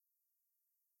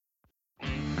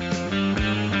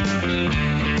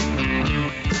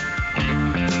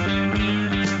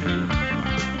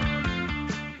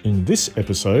On this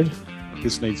episode,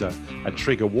 this needs a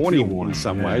trigger warning in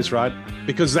some ways, right?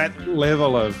 Because that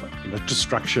level of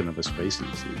destruction of a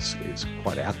species is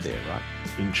quite out there, right?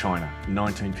 In China,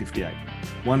 1958.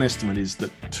 One estimate is that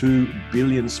 2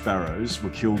 billion sparrows were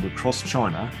killed across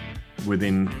China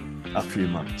within a few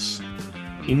months.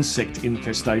 Insect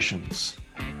infestations,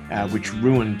 which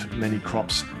ruined many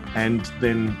crops. And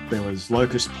then there was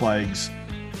locust plagues,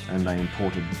 and they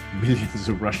imported millions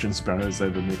of Russian sparrows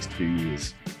over the next few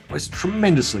years. It was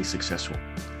tremendously successful,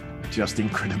 just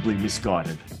incredibly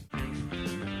misguided.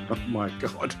 Oh my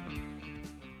God.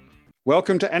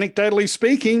 Welcome to Anecdotally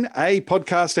Speaking, a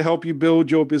podcast to help you build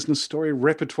your business story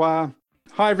repertoire.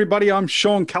 Hi, everybody. I'm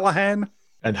Sean Callahan.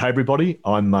 And hey, everybody,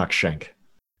 I'm Mark Shank.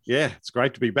 Yeah, it's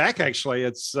great to be back, actually.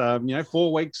 It's, 4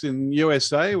 weeks in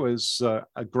USA was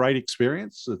a great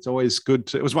experience. It's always good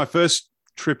to, it was my first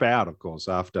trip out, of course,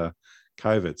 after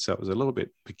COVID. So it was a little bit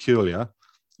peculiar,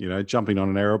 jumping on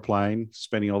an aeroplane,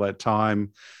 spending all that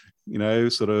time,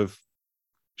 sort of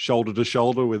shoulder to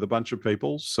shoulder with a bunch of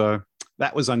people. So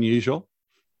that was unusual,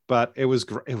 but it was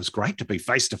great to be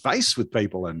face to face with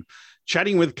people and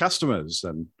chatting with customers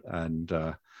and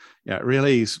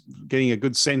really getting a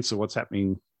good sense of what's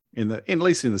happening at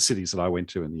least in the cities that I went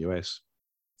to in the US.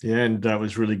 Yeah, and that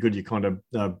was really good. You kind of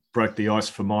broke the ice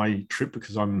for my trip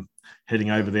because I'm heading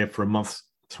over there for a month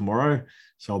tomorrow.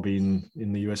 So I'll be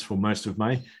in the US for most of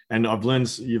May. And I've learned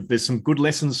there's some good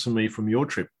lessons for me from your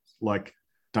trip, like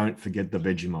don't forget the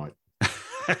Vegemite.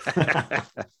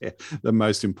 Yeah, the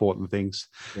most important things.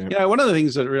 Yeah. One of the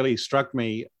things that really struck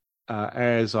me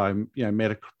as I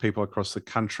met people across the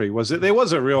country was that there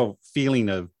was a real feeling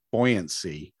of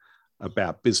buoyancy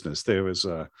about business. There was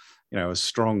a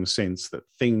strong sense that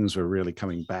things were really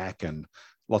coming back and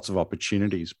lots of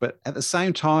opportunities. But at the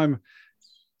same time,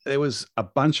 there was a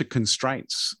bunch of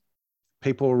constraints.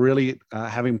 People were really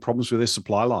having problems with their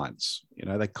supply lines.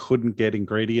 They couldn't get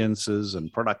ingredients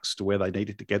and products to where they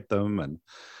needed to get them.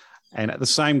 And at the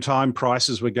same time,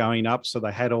 prices were going up. So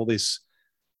they had all this,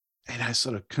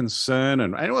 sort of concern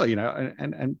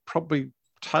and probably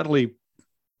totally,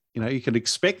 you can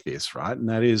expect this, right? And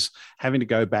that is having to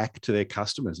go back to their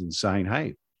customers and saying,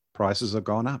 hey, prices have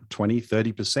gone up 20,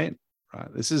 30%,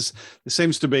 right? This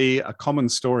seems to be a common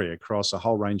story across a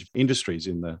whole range of industries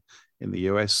in the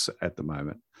US at the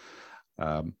moment.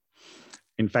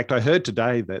 In fact, I heard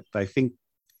today that they think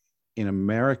in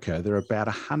America, there are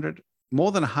about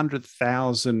more than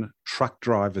 100,000 truck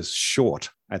drivers short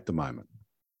at the moment.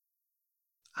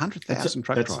 100,000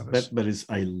 truck drivers. That is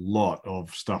a lot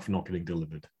of stuff not getting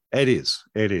delivered. It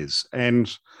is.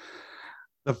 And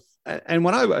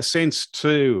what I sense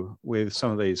too with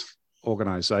some of these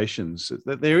organizations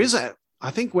that there is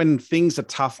I think when things are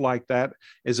tough like that,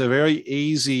 is a very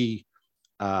easy,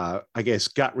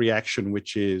 gut reaction,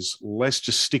 which is let's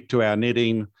just stick to our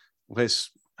knitting, let's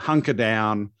hunker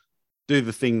down, do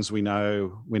the things we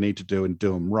know we need to do and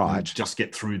do them right. And just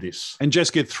get through this.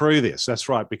 That's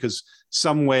right, because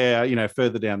somewhere,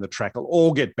 further down the track, it'll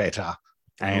all get better.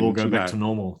 And we'll go back to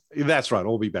normal. That's right.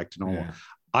 All be back to normal.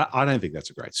 Yeah. I don't think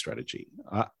that's a great strategy.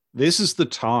 This is the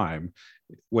time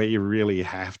where you really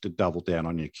have to double down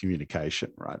on your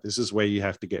communication, right? This is where you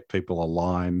have to get people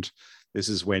aligned. This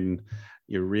is when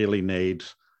you really need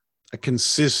a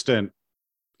consistent,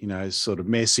 sort of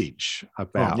message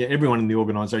about everyone in the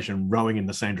organization rowing in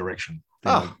the same direction.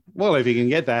 Well, if you can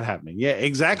get that happening. Yeah,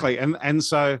 exactly. And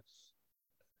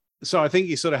so I think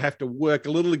you sort of have to work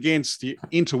a little against your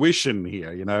intuition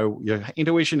here. Your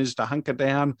intuition is to hunker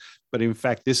down, but in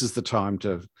fact, this is the time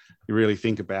to really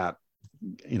think about,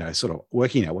 sort of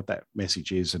working out what that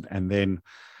message is. And then,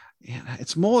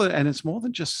 it's more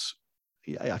than just,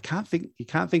 you can't think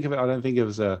of it. I don't think it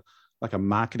was like a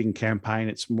marketing campaign.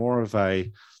 It's more of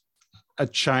a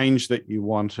change that you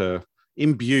want to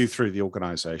imbue through the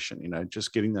organization,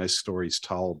 just getting those stories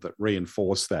told that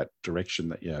reinforce that direction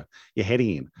that you're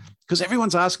heading in, because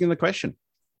everyone's asking the question.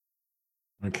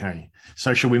 Okay.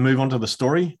 So shall we move on to the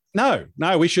story? No,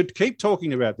 we should keep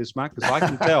talking about this, Mark, because I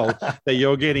can tell that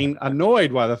you're getting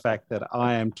annoyed by the fact that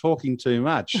I am talking too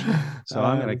much. So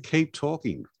I'm going to keep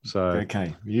talking. So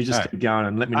okay. You just keep going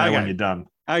and let me know when you're done.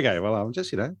 Okay. Well, I'm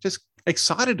just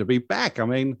excited to be back. I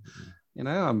mean,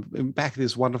 I'm back in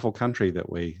this wonderful country that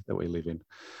we live in.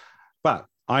 But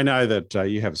I know that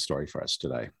you have a story for us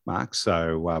today, Mark.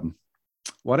 So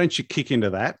why don't you kick into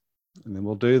that, and then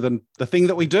we'll do the thing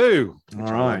that we do. All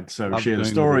right. So we'll share the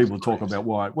story. We'll talk about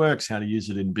why it works, how to use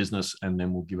it in business, and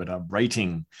then we'll give it a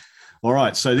rating. All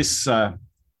right. So this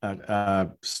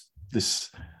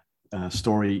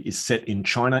story is set in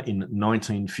China in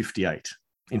 1958.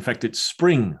 In fact, it's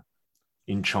spring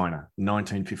in China,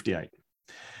 1958.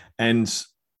 And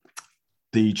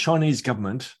the Chinese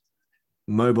government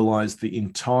mobilized the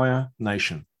entire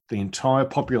nation, the entire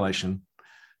population,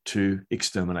 to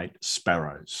exterminate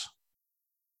sparrows.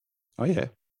 Oh, yeah.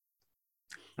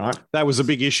 Right? That was a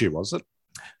big issue, was it?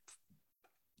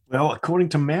 Well, according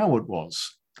to Mao, it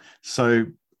was. So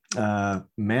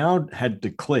Mao had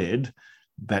declared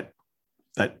that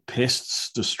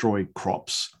pests destroy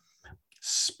crops.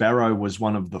 Sparrow was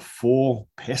one of the 4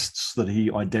 pests that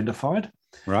he identified.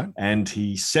 Right. And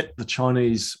he set the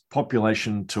Chinese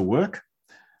population to work.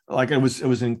 Like it was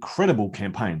an incredible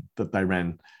campaign that they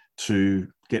ran to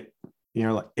get,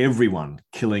 like everyone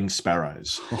killing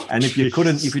sparrows. And if you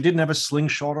didn't have a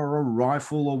slingshot or a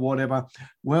rifle or whatever,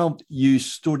 well, you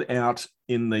stood out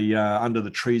in the under the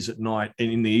trees at night and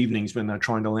in the evenings when they're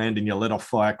trying to land, and you let off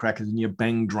firecrackers and you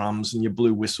bang drums and you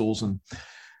blew whistles,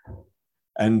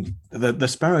 and the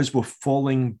sparrows were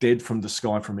falling dead from the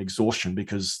sky from exhaustion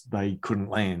because they couldn't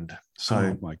land. So,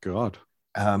 oh my God.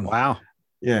 Wow.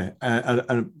 Yeah.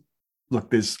 Look,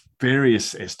 there's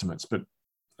various estimates, but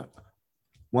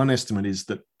one estimate is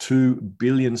that 2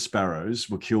 billion sparrows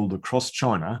were killed across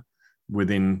China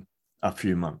within a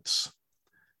few months.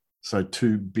 So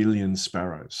 2 billion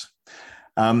sparrows.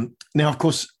 Now, of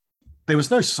course, there was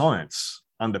no science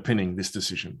underpinning this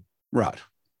decision. Right.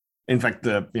 In fact,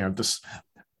 the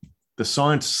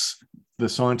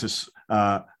scientists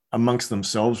amongst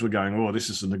themselves were going, "Oh, this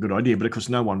isn't a good idea," but of course,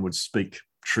 no one would speak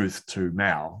truth to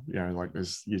Mao.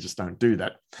 You just don't do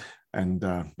that and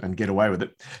get away with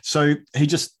it. So he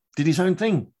just did his own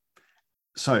thing.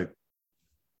 So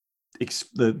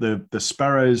the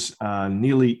sparrows are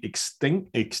nearly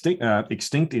extinct in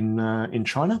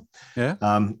China. Yeah.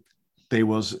 There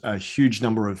was a huge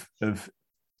number of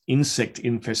insect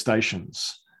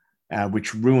infestations,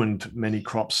 which ruined many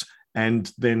crops.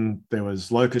 And then there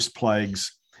was locust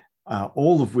plagues,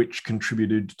 all of which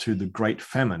contributed to the Great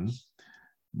Famine,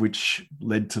 which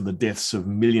led to the deaths of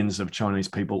millions of Chinese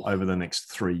people over the next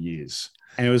 3 years.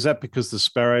 And was that because the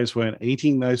sparrows weren't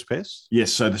eating those pests?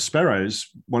 Yes. So the sparrows,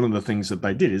 one of the things that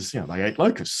they did is, they ate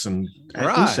locusts and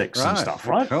insects and stuff,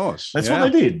 right? Of course. That's what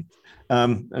they did.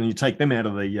 And you take them out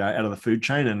of the food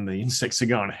chain, and the insects are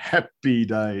going, happy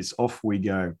days, off we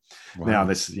go. Wow. Now,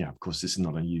 this, of course, this is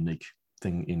not a unique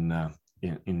thing in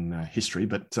history,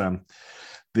 but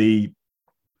the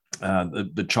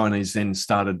Chinese then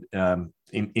started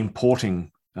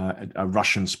importing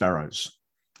Russian sparrows,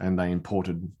 and they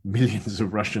imported millions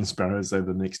of Russian sparrows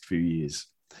over the next few years.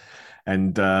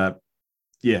 And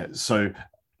so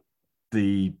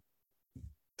the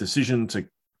decision to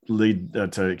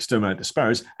exterminate the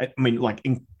sparrows,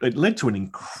 it led to an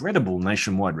incredible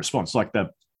nationwide response. It's like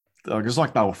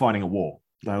they were fighting a war.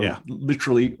 They were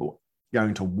literally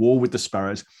going to war with the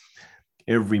sparrows.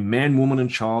 Every man, woman,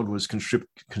 and child was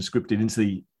conscripted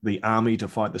into the army to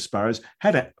fight the sparrows.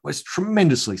 Was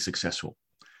tremendously successful,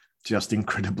 just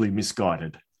incredibly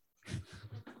misguided.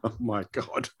 Oh my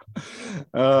God!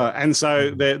 And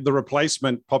so the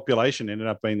replacement population ended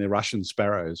up being the Russian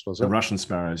sparrows, was it? The Russian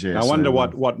sparrows, yes. I wonder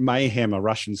what mayhem a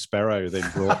Russian sparrow then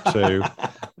brought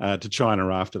to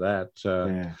China after that.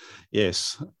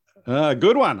 Yes,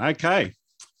 good one. Okay,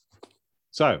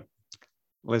 so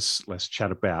let's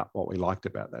chat about what we liked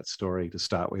about that story to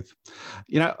start with.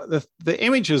 The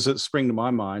images that spring to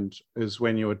my mind is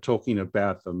when you were talking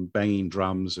about them banging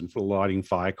drums and lighting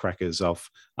firecrackers off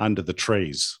under the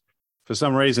trees. For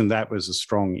some reason, that was a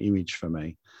strong image for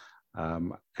me.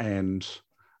 And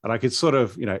I could sort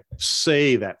of,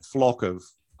 see that flock of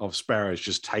sparrows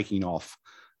just taking off.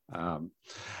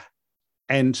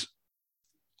 And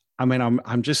I mean,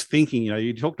 I'm just thinking,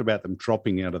 you talked about them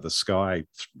dropping out of the sky,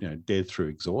 dead through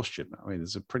exhaustion. I mean,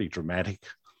 it's a pretty dramatic,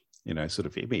 sort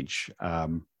of image.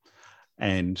 And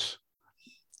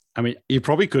I mean, you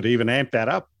probably could even amp that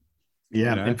up.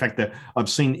 Yeah. In fact, I've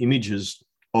seen images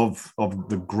of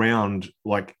the ground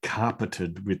like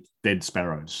carpeted with dead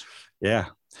sparrows. Yeah.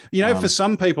 For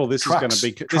some people, this is going to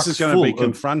be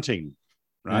confronting,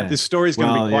 right? Yeah. This story is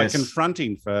going to be quite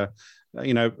confronting for,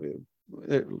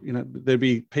 there'd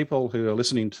be people who are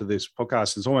listening to this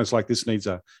podcast. It's almost like this needs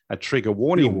a trigger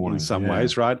warning in some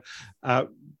ways, right?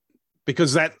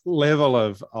 Because that level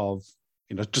of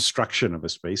destruction of a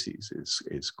species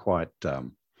is quite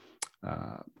out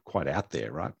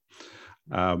there, right?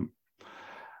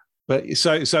 But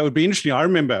so it would be interesting. I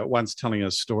remember once telling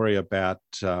a story about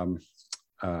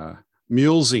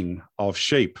mulesing of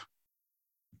sheep.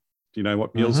 Do you know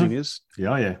what mulesing is?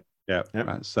 Yeah. Yeah,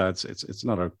 yep. So it's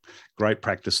not a great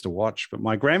practice to watch, but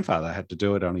my grandfather had to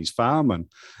do it on his farm, and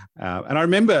I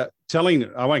remember telling.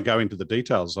 I won't go into the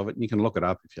details of it. You can look it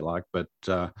up if you like, but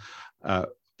you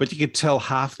could tell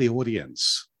half the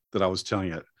audience that I was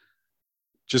telling it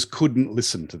just couldn't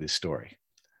listen to this story.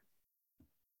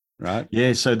 Right?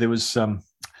 Yeah. So there was I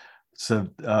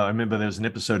remember there was an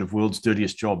episode of World's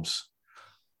Dirtiest Jobs.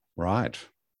 Right.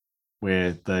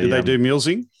 Where they did they do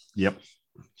mulesing? Yep.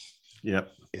 Yeah.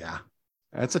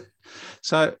 That's a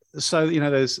so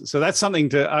that's something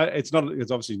to it's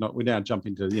obviously not. We now jump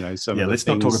into some of the let's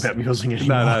things. not talk about mulesing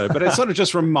anymore. No, but it sort of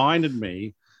just reminded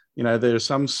me. There are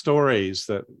some stories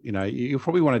that you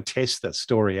probably want to test that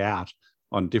story out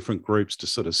on different groups to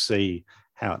sort of see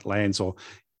how it lands, or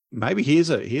maybe here's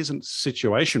a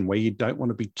situation where you don't want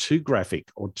to be too graphic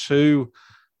or too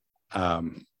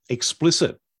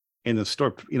explicit in the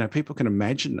story. People can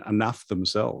imagine enough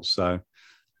themselves. So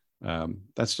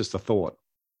that's just a thought.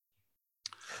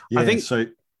 Yeah, I think so.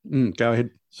 Go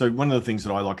ahead. So one of the things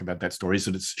that I like about that story is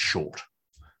that it's short.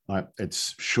 Right?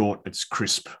 It's short. It's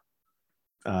crisp.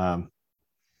 That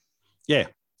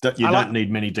you don't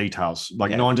need many details.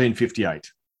 Like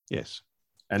 1958. Yes.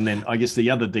 And then I guess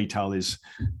the other detail is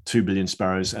 2 billion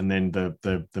sparrows, and then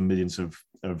the millions of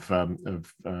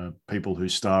people who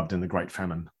starved in the Great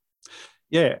Famine.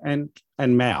 Yeah, and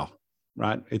Mao,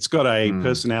 right? It's got a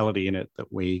personality in it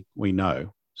that we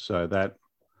know, so that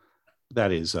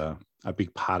is a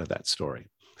big part of that story.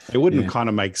 It wouldn't kind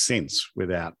of make sense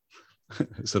without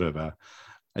sort of a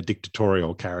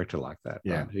dictatorial character like that.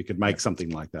 Yeah, right? Who could make something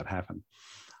like that happen.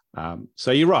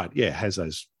 So you're right. Yeah, it has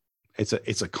those.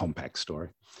 It's a compact story,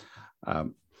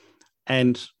 and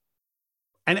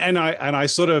I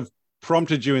sort of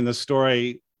prompted you in the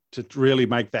story to really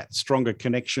make that stronger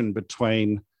connection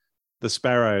between the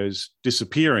sparrows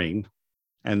disappearing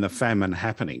and the famine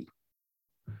happening,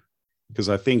 because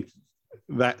I think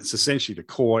that's essentially the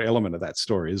core element of that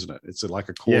story, isn't it? It's like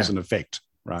a cause and effect,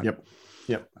 right?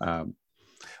 Yep. I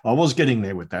was getting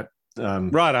there with that.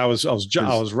 Right, I was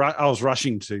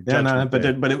rushing to. But I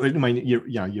mean,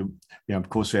 you of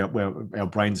course, our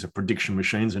brains are prediction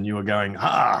machines, and you were going,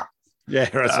 yeah,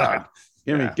 that's right.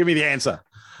 Give me the answer.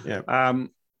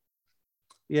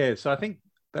 Yeah, So I think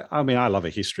I love a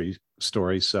history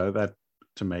story, so that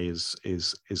to me is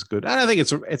good, and I think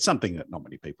it's something that not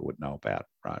many people would know about,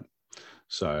 right?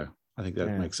 So I think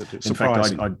that makes it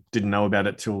surprising. In fact, I didn't know about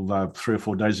it till 3 or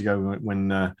 4 days ago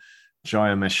when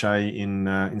Jaya Mache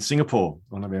in Singapore,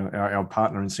 one of our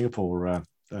partner in Singapore,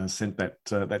 sent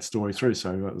that story through.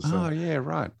 So it was,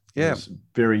 right, yeah, it was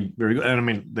very, very good. And I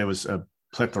mean, there was a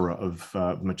plethora of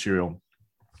material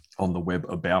on the web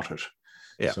about it.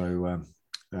 Yeah. So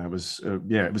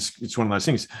it's one of those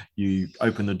things. You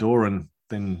open the door and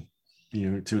then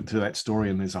to that story,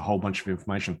 and there's a whole bunch of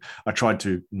information. I tried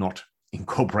to not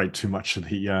incorporate too much of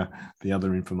the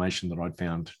other information that I'd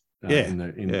found in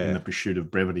the pursuit of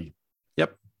brevity.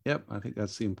 Yep, I think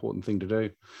that's the important thing to do.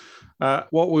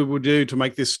 What we will do to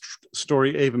make this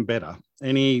story even better.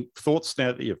 Any thoughts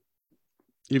now that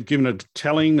you've given it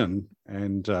telling and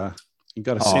you've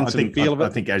got a sense and feel of it? I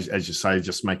think, as you say,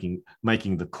 just making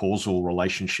the causal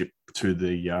relationship to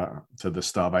the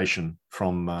starvation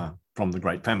from the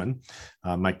Great Famine,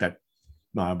 make that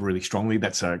really strongly.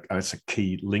 That's a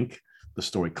key link. The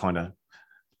story kind of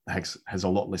has a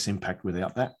lot less impact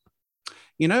without that.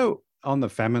 On the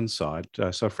famine side,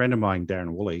 so a friend of mine,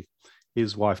 Darren Woolley,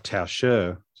 his wife Tao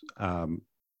Shi,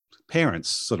 parents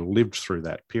sort of lived through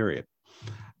that period.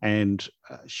 And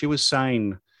she was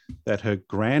saying that her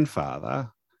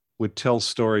grandfather would tell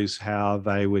stories how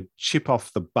they would chip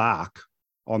off the bark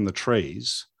on the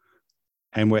trees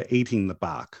and were eating the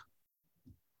bark.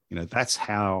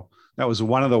 That was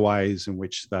one of the ways in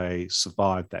which they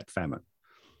survived that famine.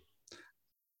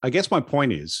 I guess my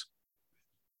point is,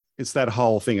 it's that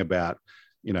whole thing about,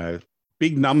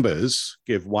 big numbers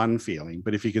give one feeling,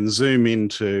 but if you can zoom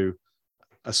into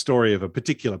a story of a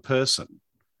particular person,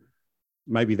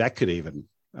 maybe that could even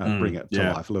bring it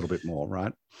to life a little bit more,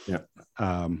 right? Yeah.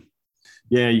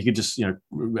 You could just,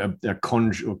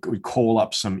 call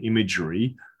up some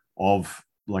imagery of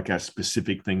like a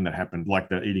specific thing that happened, like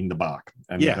the eating the bark.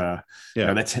 And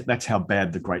that's how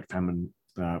bad the Great Famine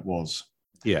was.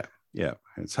 Yeah.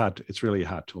 It's really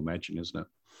hard to imagine, isn't it?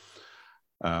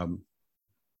 Cool.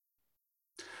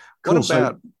 What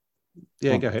about?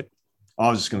 Go ahead. I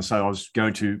was just going to say I was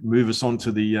going to move us on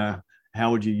to the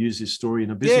how would you use this story in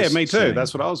a business? Yeah, me too. setting?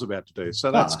 That's what I was about to do.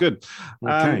 So that's good.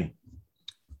 Okay.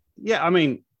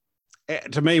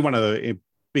 To me, one of the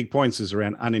big points is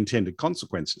around unintended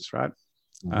consequences, right?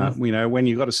 Mm-hmm. When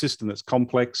you've got a system that's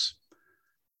complex,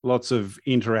 lots of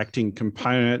interacting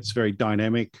components, very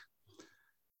dynamic,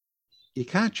 you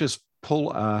can't just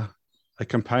pull a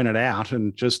component out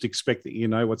and just expect that you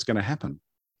know what's going to happen.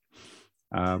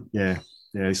 So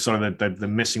they're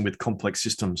messing with complex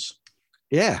systems.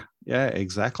 Yeah,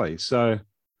 exactly. So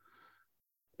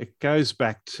it goes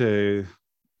back to,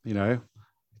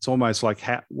 it's almost like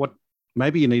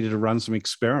maybe you needed to run some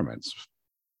experiments.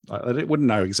 It wouldn't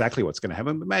know exactly what's going to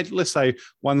happen, but maybe let's say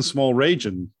one small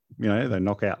region, they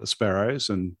knock out the sparrows,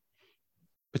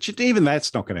 but even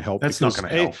that's not going to help. That's not going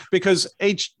to help because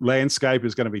each landscape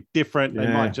is going to be different. They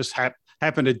might just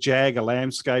happen to jag a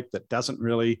landscape that doesn't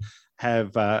really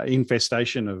have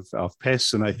infestation of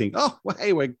pests, and they think, oh, well,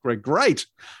 hey, we're great,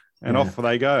 and off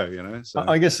they go. So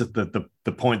I guess the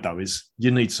point though is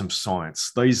you need some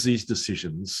science. These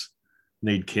decisions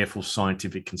need careful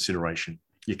scientific consideration.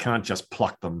 You can't just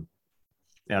pluck them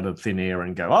out of thin air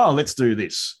and go, oh, let's do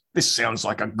this. This sounds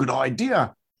like a good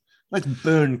idea. Let's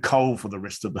burn coal for the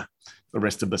rest of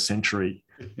the century.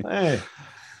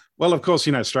 Well, of course,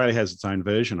 Australia has its own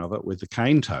version of it with the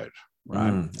cane toad,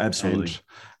 right? Absolutely.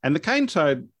 And the cane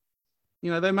toad,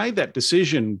 they made that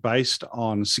decision based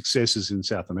on successes in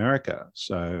South America.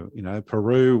 So,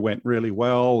 Peru went really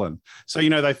well. And so,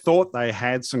 they thought they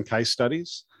had some case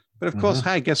studies. But of course,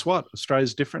 hey, guess what?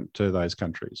 Australia's different to those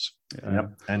countries.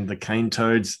 Yep. And the cane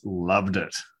toads loved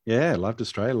it. Yeah, loved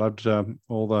Australia, loved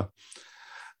all the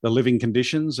living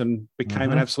conditions, and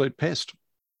became an absolute pest.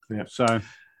 Yeah.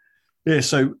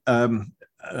 So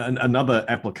another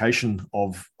application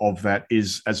of that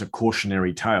is as a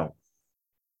cautionary tale.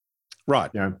 Right.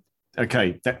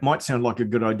 Okay, that might sound like a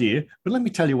good idea, but let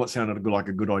me tell you what sounded like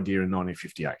a good idea in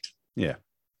 1958. Yeah.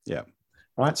 Yeah.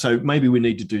 Right. So maybe we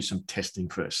need to do some testing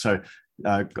first. So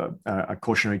a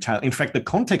cautionary tale. In fact, the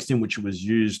context in which it was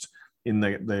used in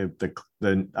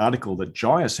the article that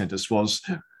Jaya sent us was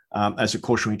as a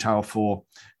cautionary tale for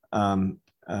the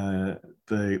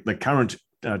current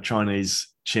Chinese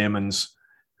chairman's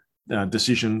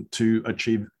decision to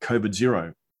achieve COVID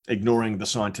zero, ignoring the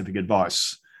scientific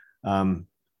advice and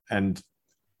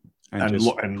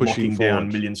locking down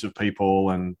millions of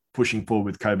people and pushing forward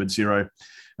with COVID zero.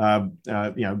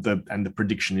 The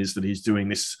prediction is that he's doing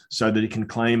this so that he can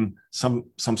claim some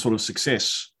sort of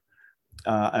success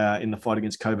in the fight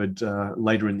against COVID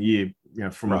later in the year,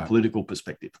 from a political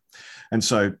perspective. And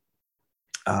so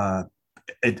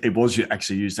it was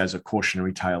actually used as a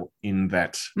cautionary tale in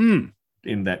that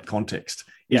context.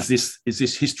 Yeah. Is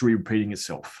this history repeating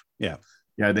itself? Yeah.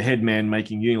 The head man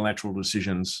making unilateral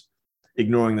decisions,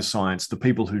 ignoring the science. The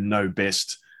people who know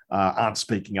best aren't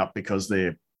speaking up because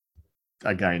they're,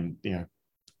 again,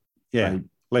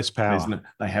 less power.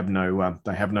 They have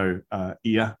no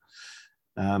ear.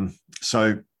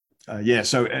 So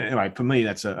anyway, for me,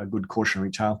 that's a good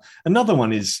cautionary tale. Another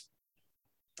one is,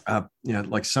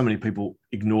 like so many people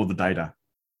ignore the data,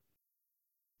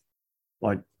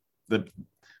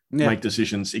 make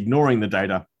decisions ignoring the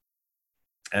data,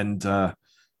 and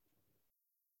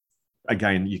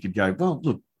again, you could go, well,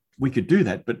 look, we could do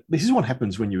that, but this is what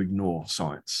happens when you ignore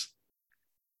science.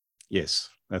 Yes,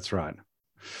 that's right.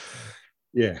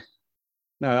 Yeah.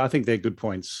 No, I think they're good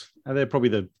points. And they're probably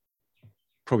the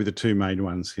two main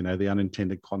ones, the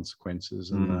unintended consequences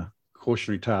and the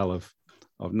cautionary tale of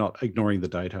not ignoring the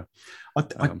data.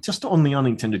 Just on the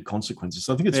unintended consequences,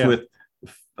 I think it's worth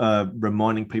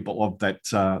reminding people of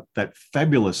that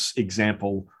fabulous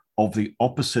example of the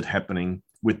opposite happening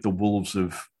with the wolves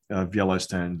of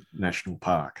Yellowstone National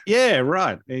Park. Yeah,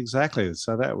 right. Exactly.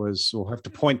 So we'll have to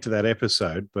point to that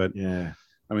episode, but I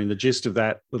mean, the gist of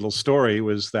that little story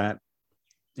was that,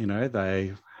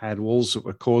 they had wolves that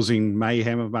were causing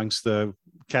mayhem amongst the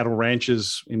cattle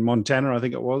ranchers in Montana, I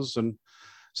think it was. And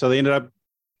so they ended up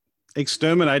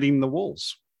exterminating the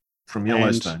wolves. From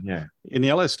Yellowstone, in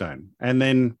Yellowstone. And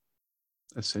then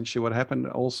essentially what happened,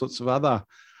 all sorts of other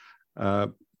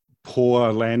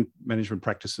poor land management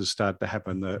practices started to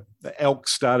happen. The elk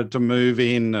started to move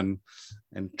in and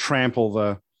trample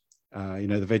the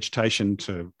vegetation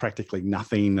to practically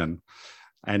nothing,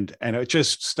 and it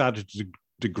just started to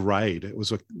degrade.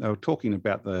 They were talking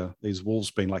about these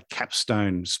wolves being like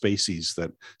capstone species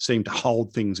that seemed to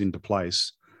hold things into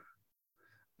place.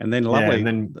 And then when they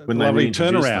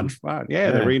turnaround, right?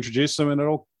 Yeah, they reintroduced them, and it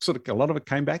all a lot of it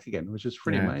came back again, which is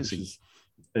pretty amazing.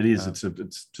 It is.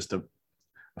 It's just a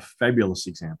fabulous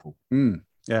example.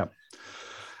 Yeah.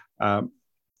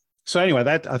 So anyway,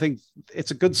 that I think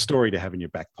it's a good story to have in your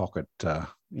back pocket. The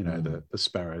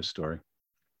sparrow story.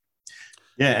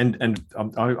 Yeah, and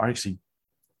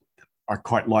I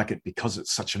quite like it because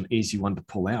it's such an easy one to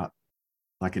pull out.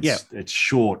 Like it's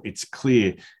short, it's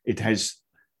clear, it has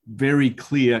very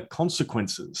clear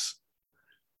consequences.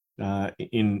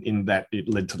 In that it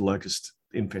led to locust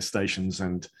infestations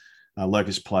and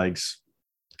locust plagues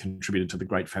contributed to the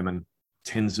Great Famine.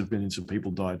 Tens of millions of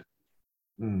people died.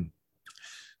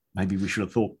 Maybe we should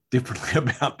have thought differently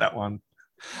about that one.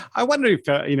 I wonder if,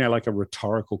 like a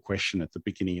rhetorical question at the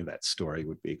beginning of that story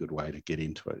would be a good way to get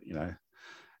into it,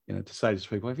 to say to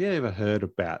people, have you ever heard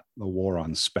about the war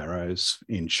on sparrows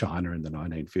in China in the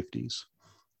 1950s?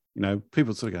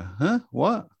 People sort of go, huh?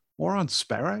 What? War on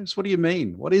sparrows? What do you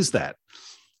mean? What is that?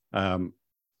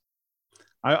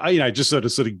 Just sort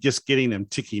of just getting them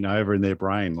ticking over in their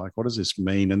brain, like, what does this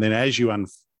mean? And then as you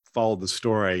unfold the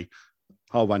story,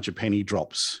 a whole bunch of penny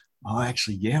drops. Oh,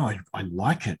 actually, yeah, I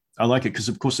like it. I like it because,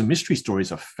 of course, the mystery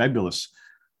stories are a fabulous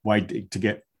way to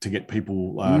get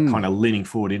people kind of leaning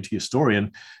forward into your story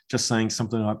and just saying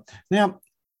something like, now,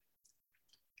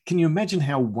 can you imagine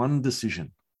how one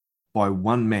decision by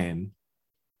one man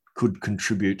could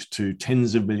contribute to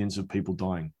tens of millions of people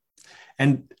dying?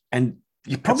 And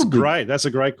you probably that's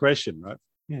a great question, right?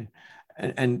 Yeah,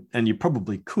 and you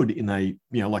probably could in a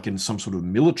like in some sort of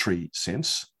military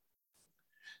sense.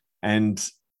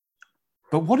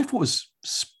 But what if it was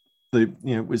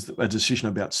was a decision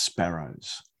about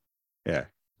sparrows? Yeah,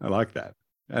 I like that.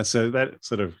 So that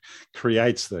sort of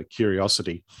creates the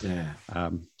curiosity. Yeah.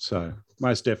 So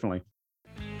most definitely.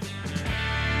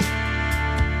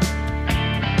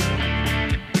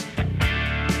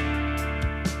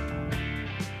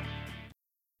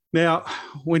 Now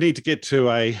we need to get to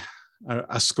a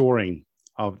scoring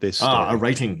of this story. A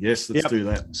rating. Yes, let's do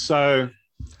that. So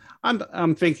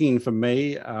I'm thinking for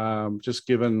me, just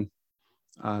given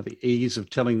the ease of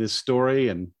telling this story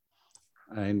and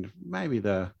maybe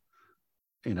the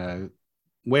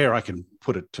where I can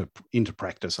put it into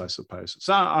practice, I suppose.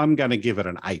 So I'm going to give it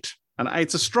an 8.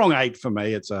 It's a strong 8 for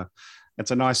me. It's a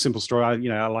nice simple story.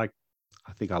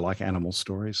 I think I like animal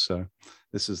stories, so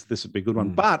this would be a good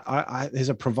one. But there's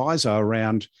a proviso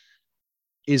around: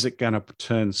 is it going to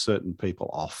turn certain people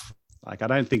off? Like, I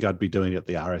don't think I'd be doing it at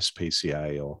the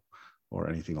RSPCA or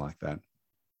anything like that.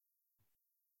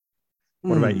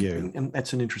 What about you? And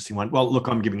that's an interesting one. Well, look,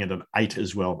 I'm giving it an 8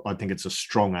 as well. I think it's a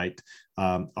strong 8.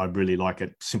 I really like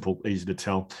it. Simple, easy to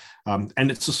tell.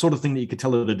 And it's the sort of thing that you could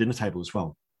tell at a dinner table as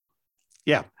well.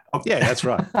 Yeah. Yeah, that's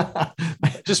right.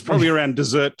 Just probably around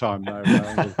dessert time, though,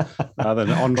 rather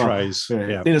than entrees. Well,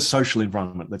 yeah. In a social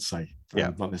environment, let's say.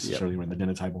 Not necessarily around the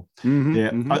dinner table. Mm-hmm, yeah.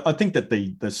 Mm-hmm. I think that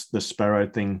the sparrow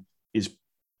thing is,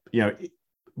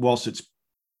 whilst it's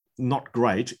not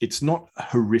great, it's not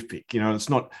horrific. It's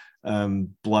not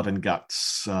blood and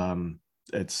guts.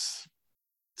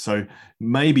 So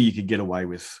maybe you could get away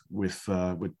with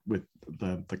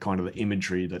the kind of the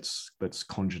imagery that's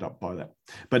conjured up by that.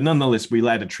 But nonetheless, we'll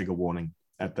add a trigger warning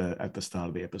at the start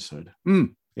of the episode.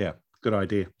 Yeah, good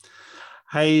idea.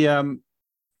 Hey,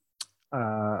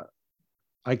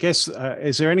 I guess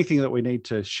is there anything that we need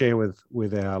to share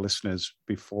with our listeners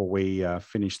before we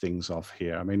finish things off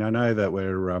here? I mean, I know that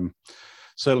we're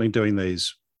certainly doing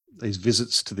these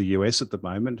visits to the US at the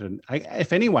moment, and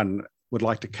if anyone would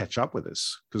like to catch up with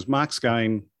us, because Mark's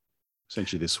going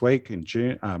essentially this week in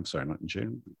June. Sorry, not in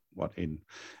June. What, in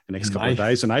the next couple of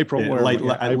days in April? Yeah,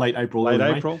 late April. Late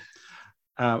April.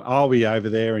 I'll be over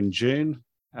there in June.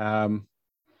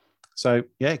 So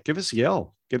yeah, give us a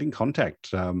yell. Get in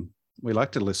contact. We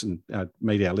like to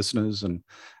meet our listeners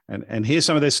and hear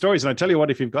some of their stories. And I tell you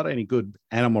what, if you've got any good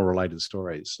animal-related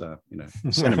stories,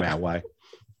 send them our way.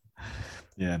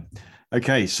 Yeah.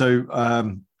 Okay. So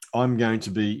I'm going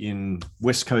to be in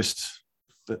West Coast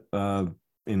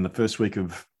in the first week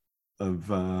of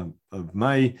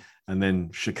May, and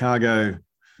then Chicago,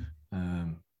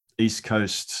 East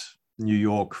Coast, New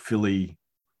York, Philly.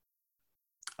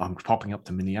 I'm popping up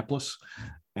to Minneapolis,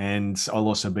 and I'll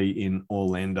also be in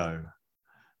Orlando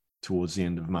towards the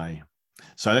end of May.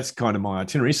 So that's kind of my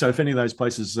itinerary. So if any of those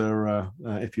places are,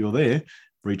 if you're there,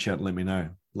 reach out and let me know.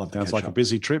 Love to Sounds like up. A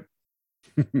busy trip.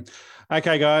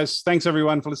 Okay, guys. Thanks,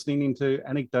 everyone, for listening into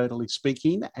Anecdotally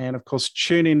Speaking. And, of course,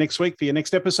 tune in next week for your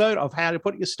next episode of How to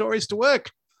Put Your Stories to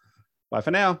Work. Bye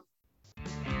for now.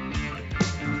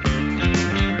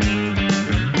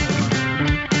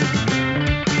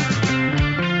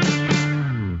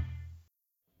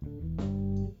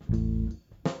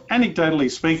 Anecdotally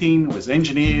Speaking was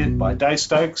engineered by Dave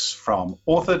Stokes from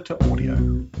Author to Audio.